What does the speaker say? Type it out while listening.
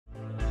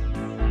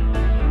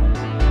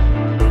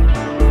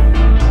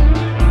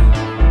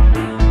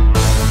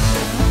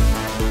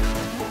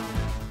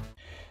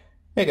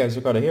Hey guys,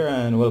 Ricardo here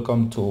and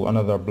welcome to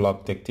another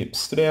blog tech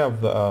tips. Today I have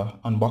the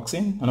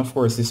unboxing, and of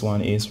course this one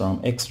is from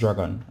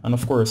X-Dragon, and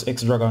of course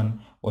X-Dragon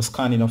was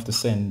kind enough to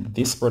send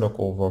this product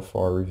over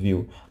for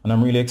review, and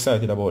I'm really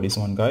excited about this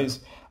one, guys,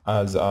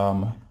 as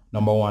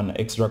number one,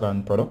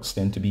 X-Dragon products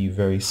tend to be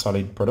very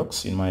solid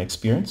products in my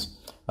experience.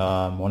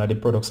 One of the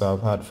products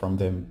I've had from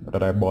them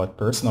that I bought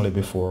personally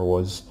before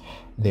was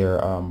their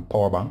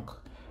power bank.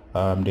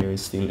 There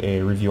is still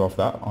a review of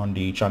that on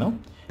the channel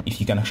if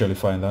you can actually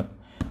find that.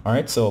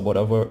 Alright, so but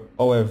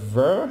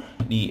however,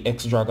 the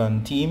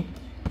X-Dragon team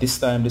this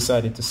time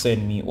decided to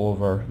send me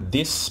over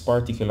this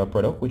particular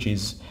product, which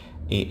is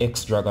a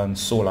X-Dragon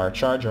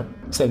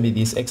SolarCharger. Send me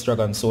this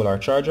X-Dragon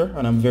SolarCharger,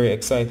 and I'm very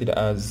excited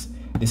as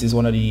this is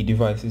one of the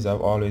devices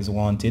I've always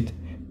wanted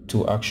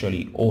to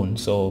actually own.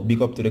 So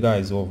big up to the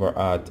guys over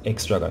at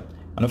X-Dragon.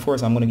 And of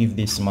course I'm going to give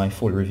this my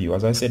full review.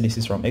 As I said, this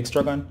is from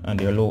X-Dragon,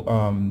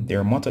 and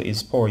their motto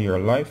is power your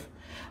life.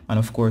 And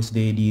of course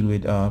they deal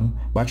with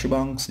battery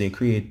banks. They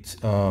create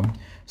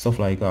stuff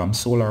like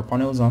solar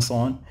panels and so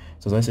on.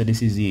 So as I said,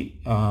 this is the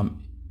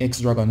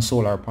X-Dragon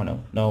solar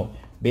panel. Now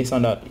based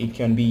on that, it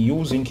can be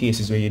used in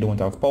cases where you don't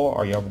have power,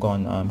 or you have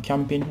gone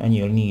camping and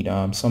you'll need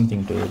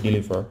something to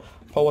deliver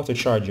power to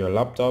charge your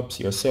laptops,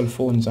 your cell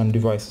phones, and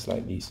devices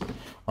like these.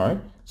 Alright,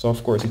 so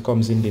of course it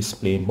comes in this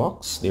plain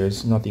box.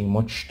 There's nothing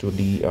much to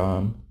the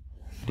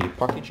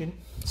packaging,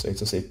 so it's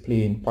just a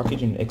plain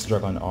packaging,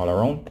 X-Dragon all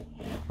around.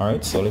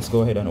 Alright, so let's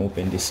go ahead and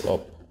open this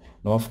up.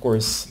 Now of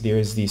course there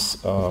is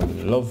this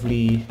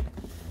lovely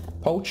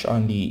pouch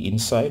on the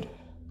inside,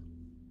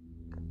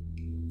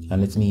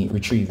 and let me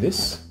retrieve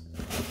this.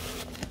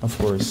 Of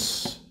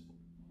course,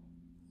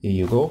 here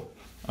you go.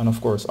 And of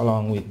course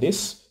along with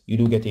this you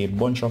do get a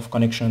bunch of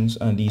connections,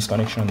 and these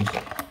connections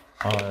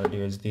are,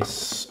 there's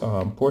this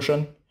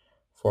portion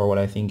for what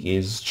I think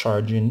is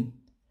charging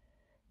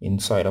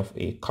inside of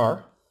a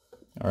car.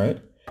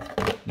 Alright,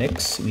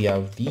 next we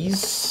have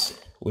these,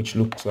 which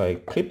looks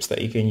like clips that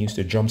you can use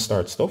to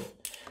jumpstart stuff.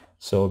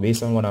 So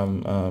based on what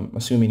I'm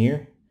assuming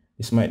here,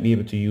 this might be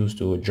able to use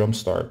to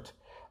jumpstart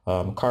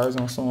cars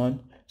and so on.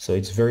 So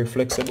it's very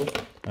flexible.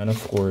 And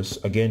of course,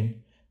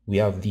 again, we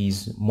have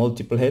these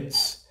multiple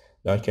heads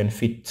that can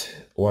fit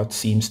what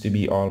seems to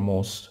be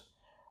almost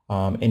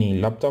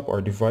any laptop or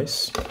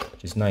device,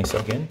 which is nice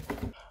again.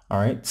 All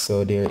right,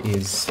 so there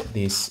is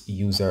this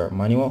user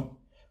manual.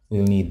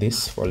 We'll need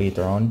this for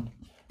later on.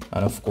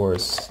 And of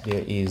course,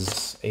 there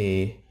is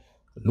a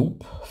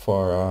loop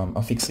for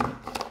affixing it.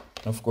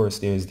 And of course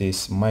there's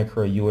this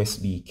micro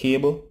USB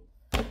cable,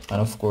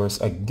 and of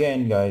course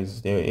again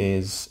guys there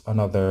is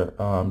another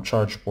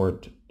charge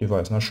port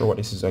device. Not sure what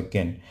this is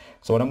again.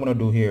 So what I'm going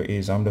to do here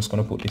is I'm just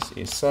going to put this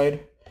aside,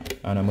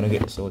 and I'm going to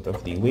get this out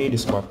of the way.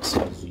 This box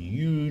is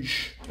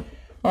huge.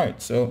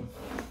 Alright, so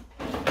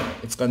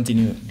let's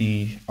continue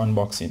the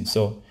unboxing.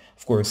 So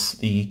of course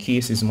the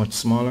case is much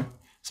smaller,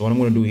 so what I'm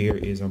going to do here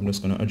is I'm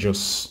just going to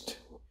adjust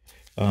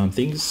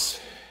things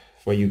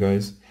for you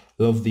guys.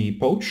 Love the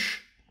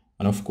pouch,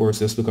 and of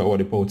course let's look at what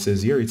the pouch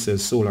says here. It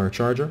says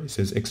SolarCharger, it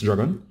says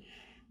X-Dragon,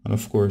 and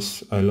of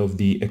course I love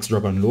the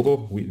X-Dragon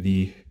logo with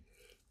the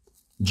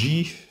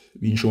G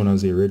being shown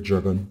as a red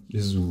dragon.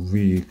 This is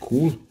really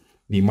cool.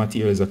 The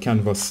material is a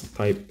canvas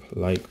type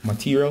like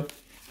material.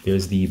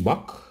 There's the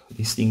back.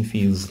 This thing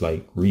feels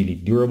like really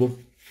durable,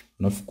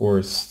 and of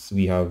course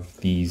we have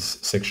these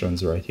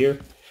sections right here.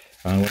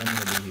 And what I'm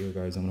going to do here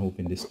guys, I'm going to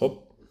open this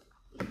up,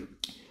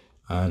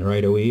 and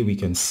right away we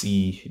can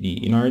see the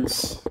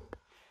innards.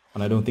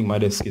 And I don't think my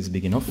desk is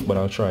big enough, but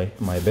I'll try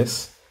my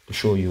best to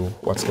show you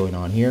what's going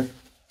on here.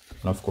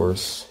 And of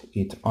course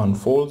it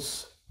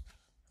unfolds.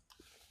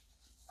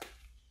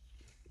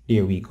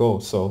 Here we go.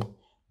 So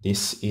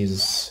this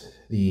is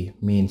the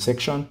main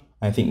section.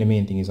 I think the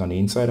main thing is on the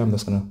inside. I'm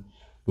just gonna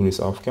do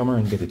this off camera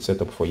and get it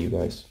set up for you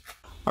guys.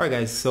 Alright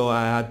guys, so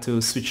I had to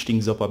switch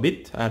things up a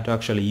bit. I had to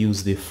actually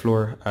use the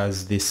floor,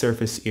 as the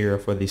surface area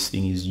for this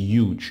thing is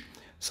huge.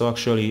 So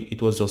actually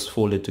it was just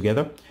folded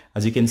together.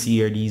 As you can see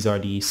here, these are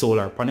the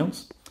solar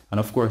panels, and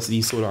of course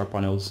these solar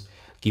panels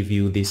give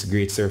you this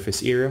great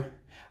surface area.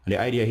 And the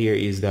idea here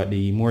is that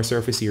the more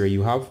surface area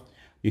you have,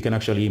 you can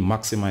actually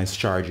maximize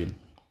charging.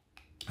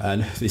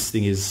 And this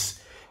thing is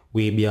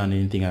way beyond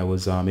anything I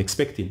was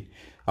expecting.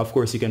 Of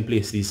course you can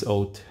place this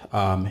out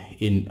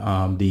in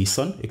the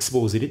sun,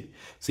 expose it,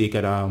 so you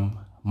can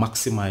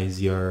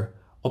maximize your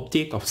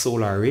uptake of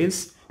solar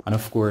rays. And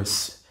of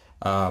course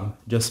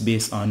just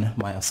based on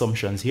my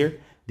assumptions here,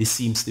 this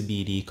seems to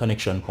be the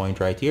connection point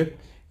right here.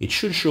 It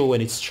should show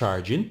when it's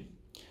charging,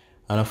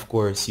 and of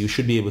course you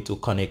should be able to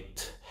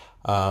connect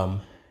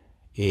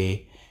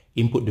a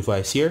input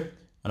device here,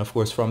 and of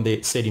course from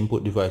the said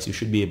input device you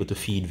should be able to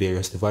feed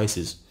various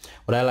devices.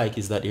 What I like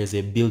is that there's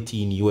a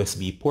built-in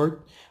USB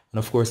port, and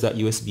of course that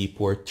USB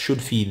port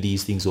should feed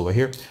these things over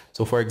here.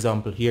 So for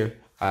example here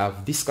I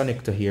have this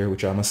connector here,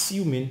 which I'm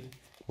assuming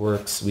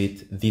works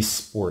with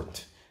this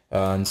port.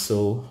 And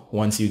so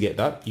once you get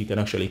that, you can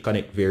actually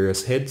connect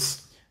various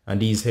heads, and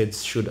these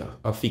heads should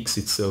affix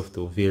itself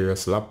to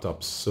various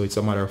laptops. So it's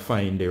a matter of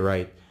finding the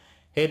right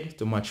head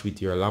to match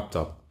with your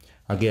laptop.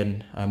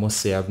 Again, I must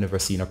say I've never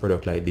seen a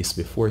product like this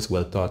before. It's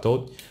well thought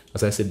out.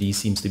 As I said, these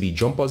seems to be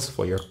jumpers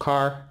for your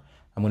car.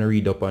 I'm going to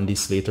read up on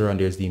this later, and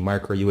there's the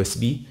micro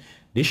USB.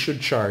 This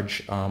should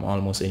charge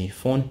almost any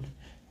phone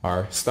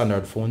or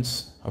standard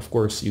phones. Of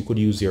course, you could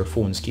use your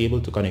phone's cable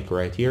to connect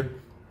right here.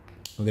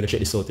 I'm going to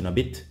check this out in a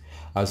bit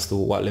as to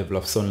what level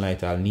of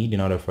sunlight I'll need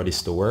in order for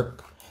this to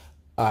work.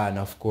 And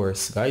of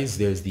course, guys,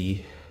 there's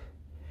the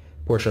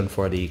portion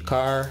for the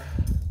car.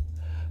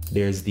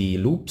 There's the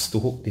loops to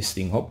hook this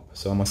thing up.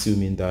 So I'm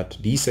assuming that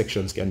these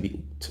sections can be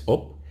hooked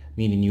up,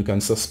 meaning you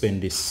can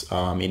suspend this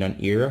in an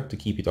area to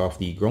keep it off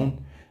the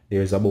ground.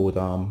 There's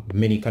about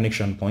many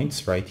connection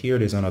points right here.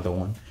 There's another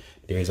one.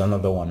 There's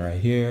another one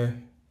right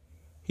here,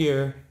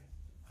 here,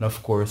 and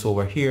of course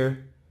over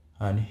here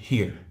and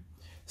here.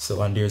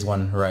 So, and there's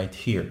one right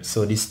here.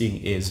 So this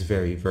thing is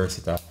very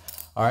versatile.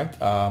 All right.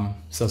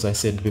 So as I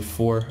said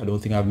before, I don't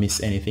think I've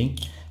missed anything.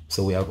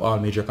 So we have all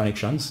major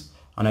connections.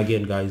 And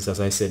again, guys, as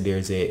I said,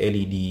 there's a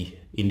LED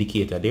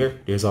indicator there.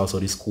 There's also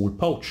this cool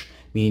pouch,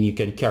 meaning you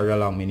can carry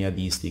along many of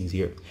these things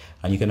here.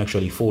 And you can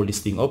actually fold this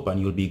thing up and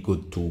you'll be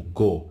good to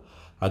go.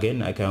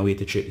 Again, I can't wait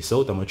to check this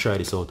out. I'm going to try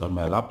this out on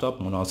my laptop.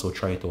 I'm going to also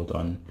try it out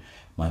on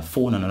my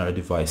phone and other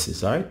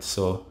devices. All right.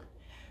 So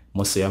I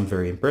must say I'm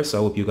very impressed. I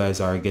hope you guys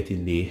are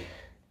getting the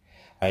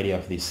idea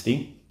of this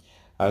thing.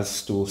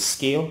 As to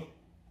scale,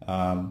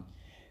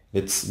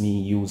 let's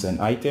me use an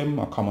item,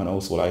 a common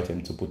household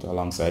item, to put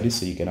alongside this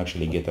so you can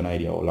actually get an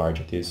idea how large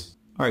it is.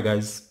 All right,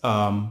 guys,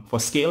 for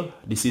scale,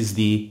 this is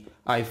the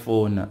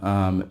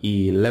iPhone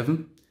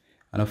 11.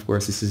 And of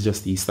course, this is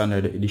just the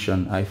standard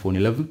edition iPhone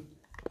 11.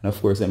 And of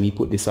course, let me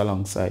put this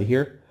alongside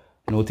here.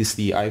 Notice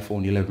the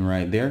iPhone 11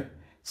 right there.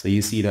 So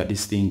you see that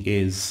this thing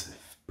is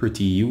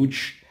pretty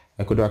huge.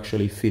 I could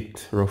actually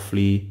fit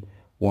roughly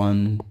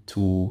 1,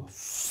 2,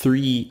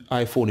 3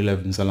 iPhone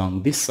 11s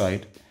along this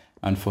side.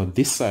 And for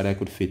this side, I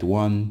could fit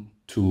 1,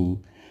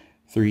 2,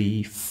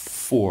 3,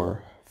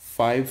 4,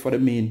 5 for the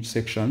main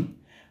section,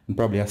 and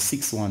probably a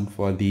 6th one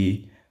for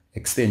the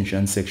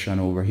extension section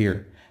over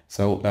here.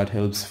 So I hope that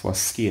helps for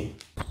scale.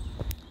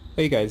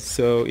 Hey guys,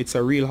 so it's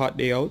a real hot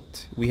day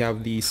out. We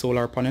have the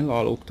solar panel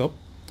all hooked up,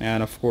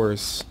 and of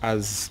course,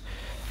 as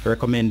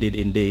recommended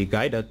in the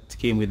guide that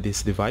came with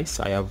this device,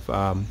 I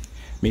have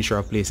made sure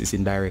I've placed this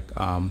in direct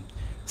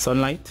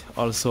sunlight.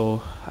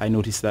 Also, I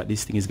noticed that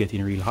this thing is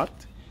getting real hot.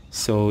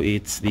 So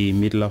it's the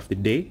middle of the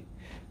day.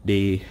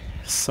 The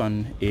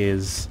sun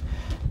is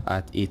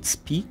at its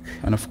peak,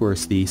 and of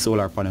course the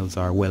solar panels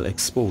are well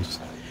exposed.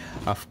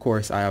 Of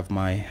course, I have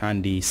my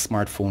handy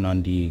smartphone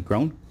on the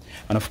ground,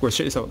 and of course,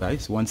 check this out,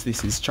 guys. Once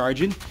this is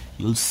charging,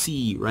 you'll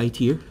see right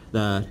here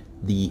that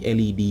the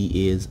LED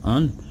is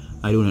on.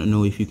 I don't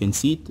know if you can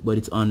see it, but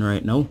it's on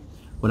right now.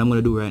 What I'm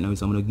going to do right now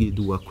is I'm going to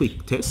do a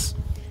quick test.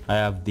 I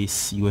have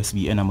this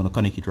USB and I'm going to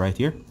connect it right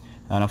here,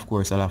 and of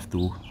course I'll have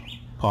to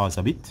pause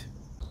a bit.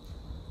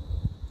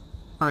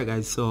 Alright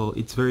guys, so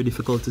it's very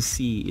difficult to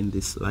see in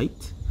this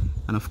light,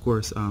 and of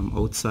course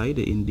outside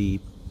in the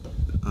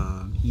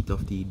heat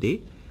of the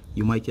day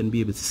you can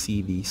be able to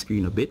see the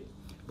screen a bit,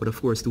 but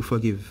of course to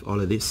forgive all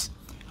of this,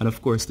 and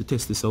of course to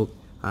test this out,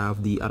 I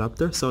have the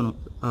adapter. So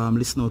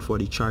listen out for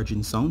the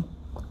charging sound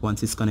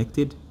once it's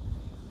connected.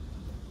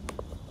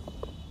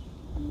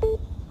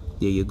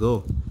 There you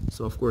go.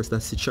 So of course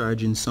that's the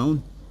charging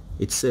sound.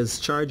 It says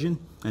charging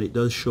and it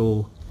does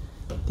show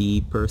the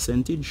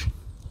percentage.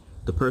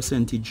 The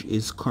percentage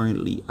is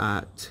currently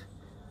at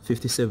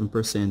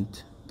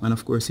 57%, and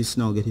of course it's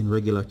now getting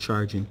regular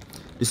charging.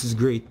 This is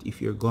great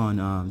if you're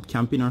gone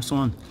camping or so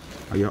on,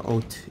 or you're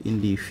out in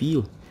the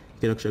field.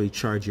 You can actually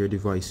charge your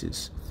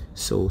devices.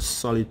 So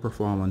solid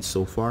performance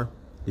so far.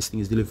 This thing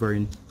is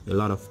delivering a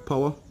lot of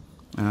power,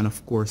 and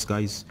of course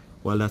guys,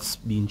 while that's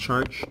being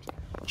charged,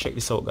 check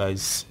this out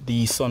guys.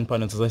 The sun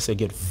panels, as I said,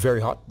 get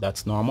very hot.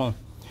 That's normal.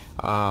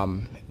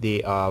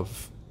 They have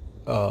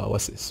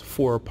what's this,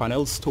 4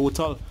 panels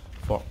total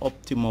for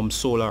optimum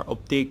solar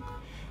uptake,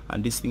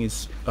 and this thing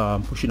is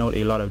pushing out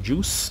a lot of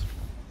juice.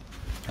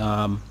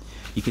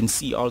 You can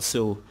see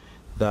also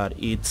that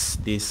it's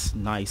this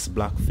nice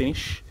black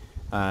finish,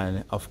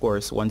 and of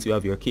course once you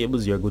have your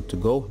cables, you're good to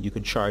go. You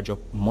could charge up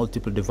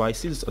multiple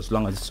devices as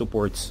long as it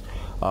supports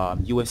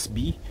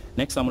USB.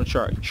 Next I'm going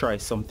to try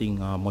something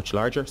much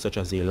larger, such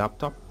as a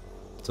laptop,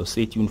 so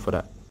stay tuned for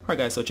that. Alright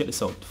guys, so check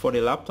this out. For the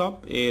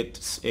laptop,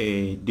 it's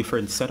a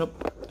different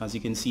setup. As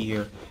you can see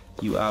here,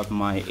 you have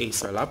my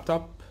Acer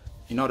laptop.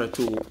 In order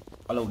to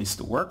allow this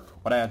to work,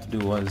 what I had to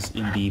do was,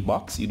 in the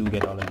box you do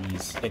get all of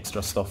these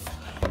extra stuff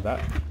like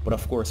that, but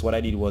of course what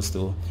I did was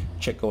to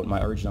check out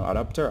my original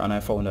adapter, and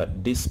I found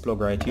that this plug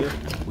right here,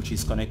 which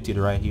is connected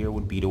right here,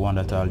 would be the one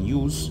that I'll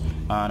use.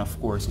 And of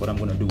course what I'm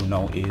going to do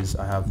now is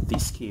I have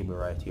this cable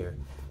right here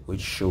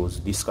which shows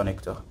this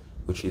connector,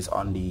 which is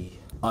on the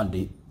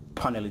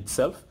panel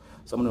itself.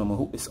 So I'm going to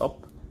hook this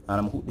up, and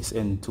I'm going to hook this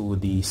into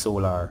the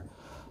solar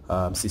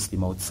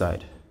system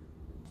outside.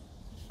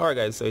 Alright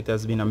guys, so it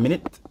has been a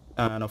minute,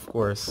 and of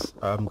course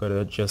I'm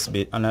gonna just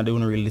be, and I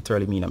don't really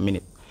literally mean a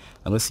minute,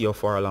 I'm gonna see how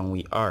far along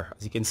we are.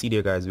 As you can see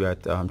there guys, we're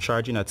at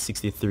charging at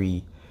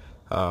 63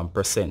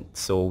 percent.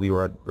 So we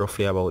were at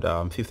roughly about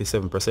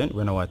 57%.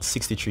 We're now at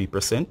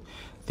 63%.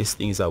 This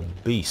thing is a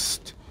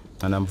beast,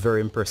 and I'm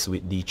very impressed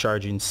with the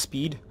charging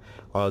speed.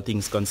 All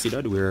things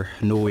considered, we're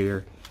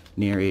nowhere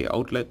near a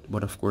outlet,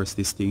 but of course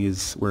this thing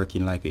is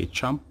working like a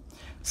champ.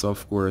 So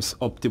of course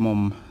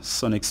optimum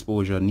sun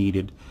exposure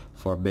needed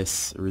for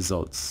best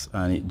results,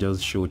 and it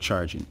does show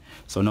charging.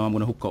 So now I'm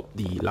going to hook up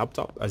the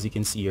laptop. As you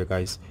can see here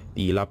guys,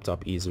 the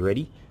laptop is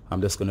ready.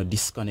 I'm just going to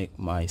disconnect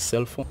my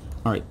cell phone.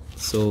 Alright,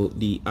 so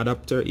the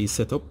adapter is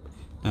set up,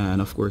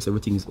 and of course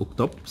everything is hooked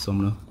up. So I'm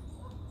going to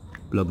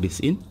plug this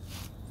in,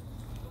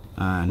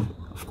 and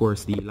of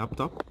course the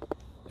laptop,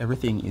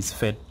 everything is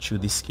fed through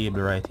this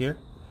cable right here.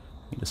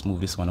 Let me just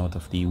move this one out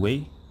of the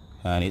way,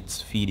 and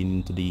it's feeding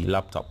into the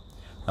laptop.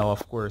 Now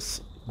of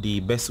course the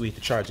best way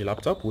to charge the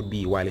laptop would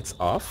be while it's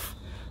off.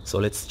 So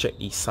let's check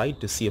the side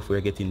to see if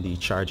we're getting the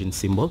charging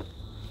symbol,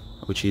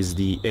 which is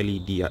the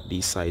LED at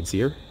these sides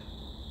here.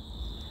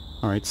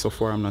 Alright, so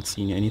far I'm not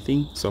seeing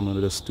anything, so I'm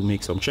gonna just to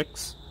make some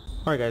checks.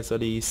 Alright guys, so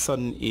the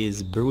sun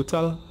is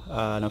brutal,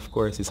 and of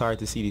course it's hard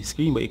to see the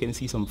screen, but you can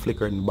see some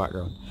flicker in the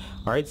background.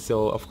 Alright,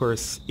 so of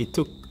course it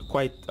took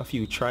quite a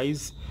few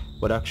tries,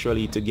 but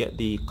actually to get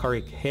the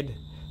correct head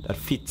that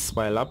fits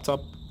my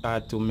laptop, I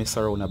had to mess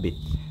around a bit.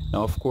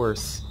 Now of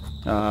course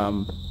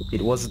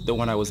it wasn't the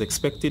one I was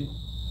expected.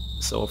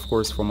 So of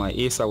course for my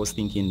ace I was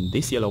thinking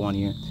this yellow one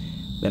here,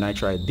 then I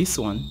tried this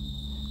one,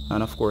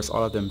 and of course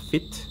all of them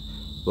fit,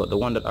 but the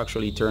one that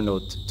actually turned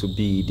out to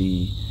be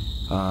the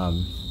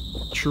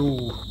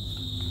true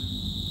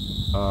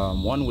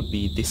one would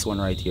be this one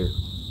right here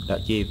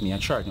that gave me a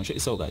charge. Now check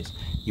this out guys,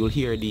 you'll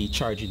hear the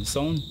charging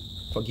sound.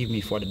 Forgive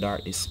me for the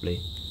dark display.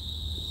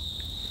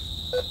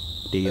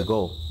 There you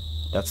go,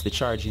 that's the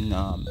charging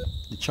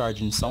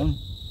sound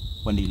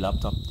when the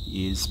laptop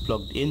is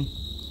plugged in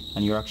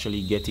and you're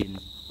actually getting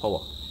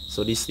power.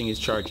 So this thing is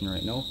charging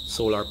right now,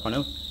 solar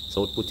panel,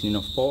 so putting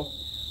enough power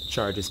to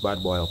charge this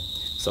bad boy up.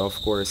 So of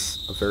course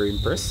very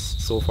impressed,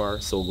 so far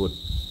so good.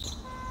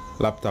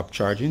 Laptop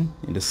charging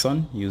in the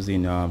sun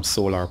using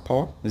solar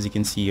power. As you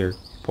can see here,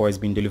 power is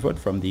being delivered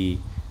from the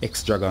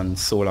Dragon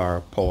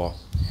solar power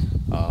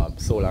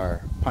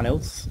solar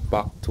panels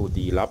back to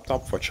the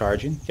laptop for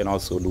charging. You can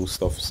also do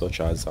stuff such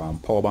as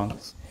power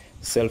banks,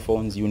 cell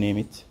phones, you name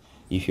it.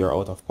 If you're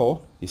out of power,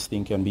 this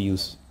thing can be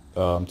used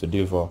to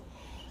deliver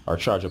or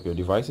charge up your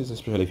devices,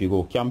 especially if you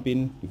go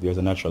camping, if there's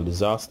a natural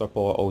disaster,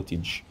 power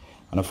outage,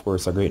 and of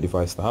course a great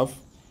device to have.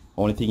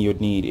 Only thing you'd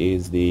need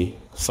is the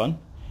sun,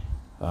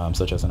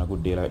 such as on a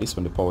good day like this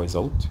when the power is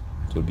out,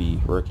 it will be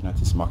working at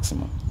its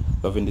maximum.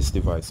 Loving this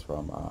device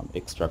from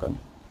Dragon.